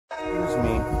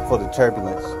for the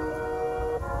turbulence.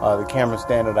 The camera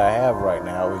stand that I have right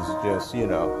now is just, you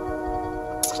know,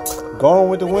 going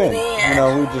with the wind. You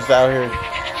know, we just out here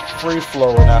free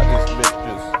flowing out this bitch,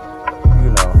 just, you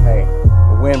know, hey,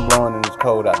 the wind blowing and it's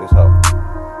cold out this hole.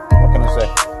 What can I say?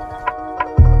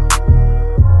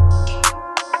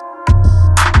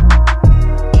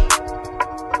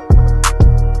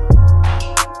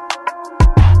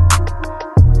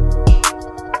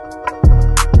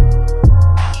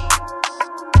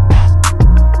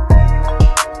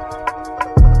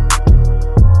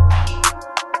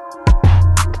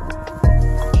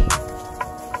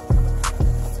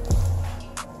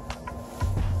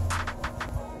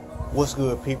 What's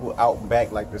good, people out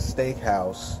back, like the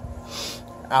steakhouse,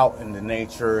 out in the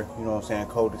nature, you know what I'm saying,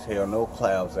 cold as hell, no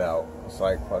clouds out. It's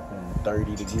like fucking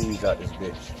 30 degrees out this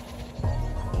bitch.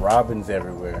 Robins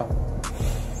everywhere.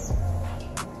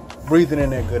 Breathing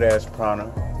in that good ass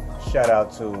prana. Shout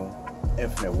out to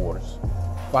Infinite Waters.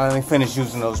 Finally finished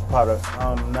using those products.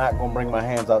 I'm not gonna bring my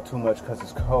hands out too much because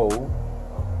it's cold,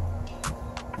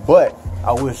 but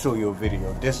I will show you a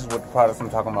video. This is what the products I'm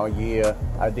talking about. Yeah,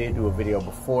 I did do a video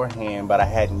beforehand, but I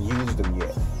hadn't used them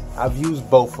yet. I've used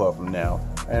both of them now.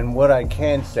 And what I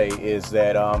can say is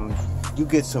that you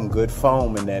get some good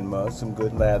foam in that mug, some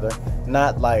good lather.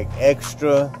 Not like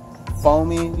extra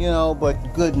foamy, you know, but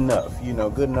good enough. You know,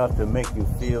 good enough to make you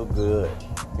feel good.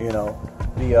 You know,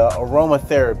 the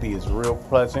aromatherapy is real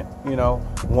pleasant. You know,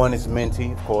 one is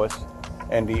minty, of course,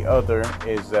 and the other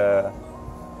is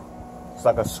it's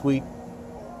like a sweet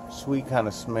kind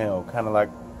of smell, kind of like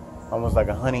almost like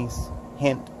a honey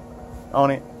hint on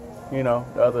it, you know.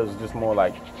 The other is just more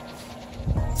like,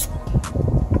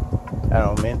 I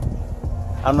don't know, mint.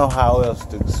 I don't know how else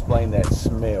to explain that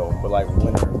smell, but like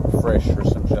winter fresh or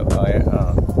some shit like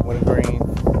that. Wintergreen,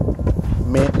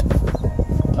 mint,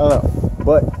 I don't know,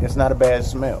 but it's not a bad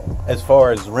smell. As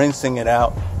far as rinsing it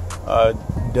out,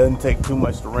 doesn't take too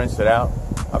much to rinse it out.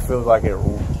 I feel like it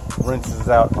rinses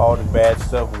out all the bad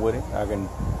stuff with it.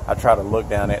 I try to look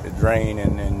down at the drain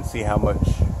and see how much,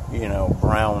 you know,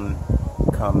 brown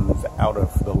comes out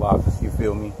of the locks, you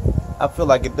feel me? I feel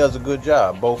like it does a good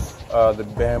job, both the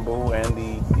bamboo and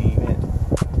the mint.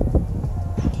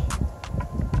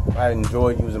 I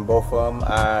enjoyed using both of them.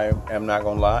 I am not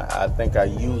gonna lie, I think I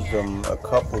used them a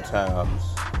couple times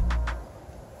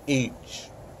each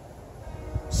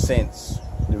since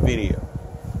the video.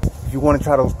 If you want to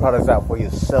try those products out for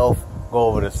yourself, go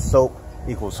over to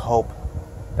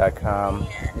soap=hope.com,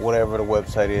 whatever the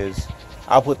website is.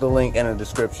 I'll put the link in the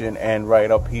description, and right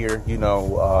up here, you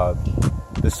know,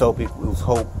 the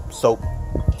soap=hope soap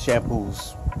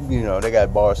shampoos. You know, they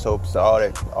got bar soaps,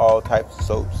 all types of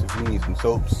soaps. If you need some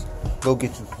soaps, go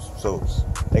get you some soaps.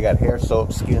 They got hair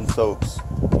soaps, skin soaps,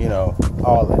 you know,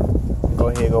 all that. Go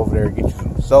ahead, go over there and get you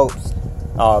some soaps.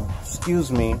 Excuse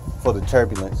me for the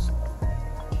turbulence.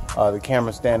 The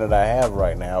camera stand that I have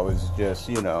right now is just,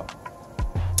 you know,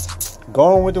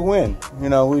 going with the wind. You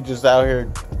know, we just out here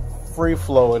free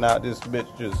flowing out this bitch,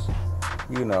 just,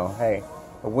 you know, hey,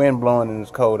 the wind blowing and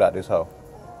it's cold out this hole.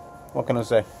 What can I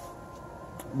say?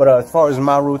 But as far as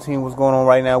my routine, what's going on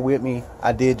right now with me,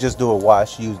 I did just do a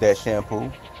wash, use that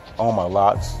shampoo on my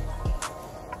locks.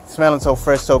 Smelling so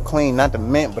fresh, so clean, not the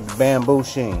mint, but the bamboo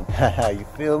sheen. You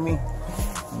feel me?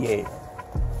 Yeah.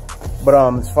 But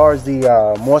as far as the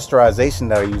moisturization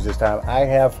that I use this time, I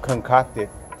have concocted,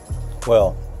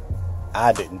 well,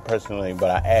 I didn't personally, but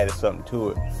I added something to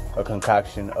it, a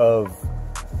concoction of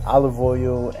olive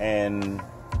oil and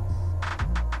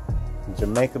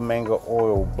Jamaica mango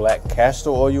oil, black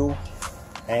castor oil,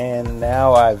 and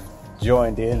now I've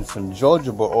joined in some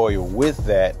jojoba oil with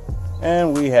that,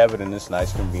 and we have it in this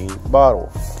nice convenient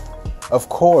bottle. Of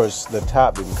course, the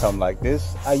top didn't come like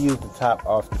this. I used the top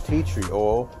off the tea tree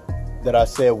oil that I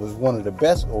said was one of the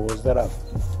best oils that I've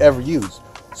ever used.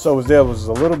 So there was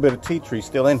a little bit of tea tree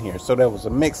still in here. So there was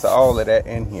a mix of all of that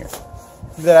in here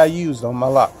that I used on my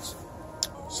locks.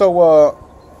 So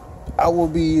I will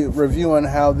be reviewing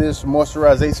how this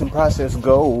moisturization process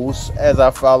goes as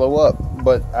I follow up.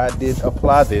 But I did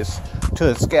apply this to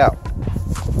the scalp.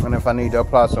 And if I need to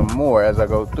apply some more as I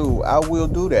go through, I will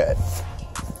do that.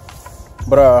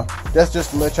 But that's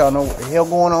just to let y'all know what the hell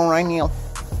going on right now.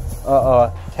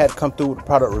 Had to come through with the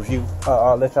product review.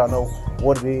 Let y'all know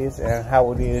what it is and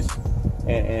how it is,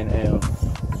 and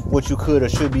what you could or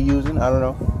should be using. I don't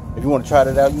know. If you want to try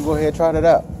it out, you go ahead and try it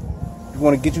out. If you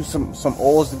want to get you some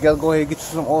oils together, go ahead and get you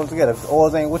some oils together. If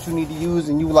oils ain't what you need to use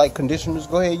and you like conditioners,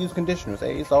 go ahead and use conditioners.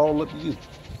 Hey, it's all up to you.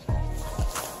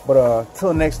 But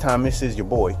till next time, this is your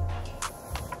boy,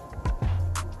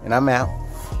 and I'm out.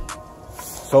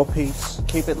 So peace.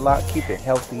 Keep it locked. Keep it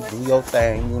healthy. Do your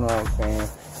thing. You know what I'm saying?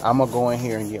 I'm gonna go in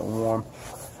here and get warm.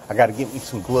 I gotta get me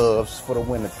some gloves for the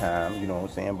winter time. You know what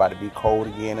I'm saying? About to be cold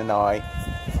again tonight.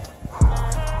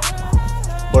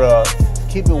 But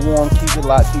keep it warm, keep it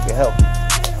light, keep it healthy.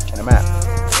 And I'm out.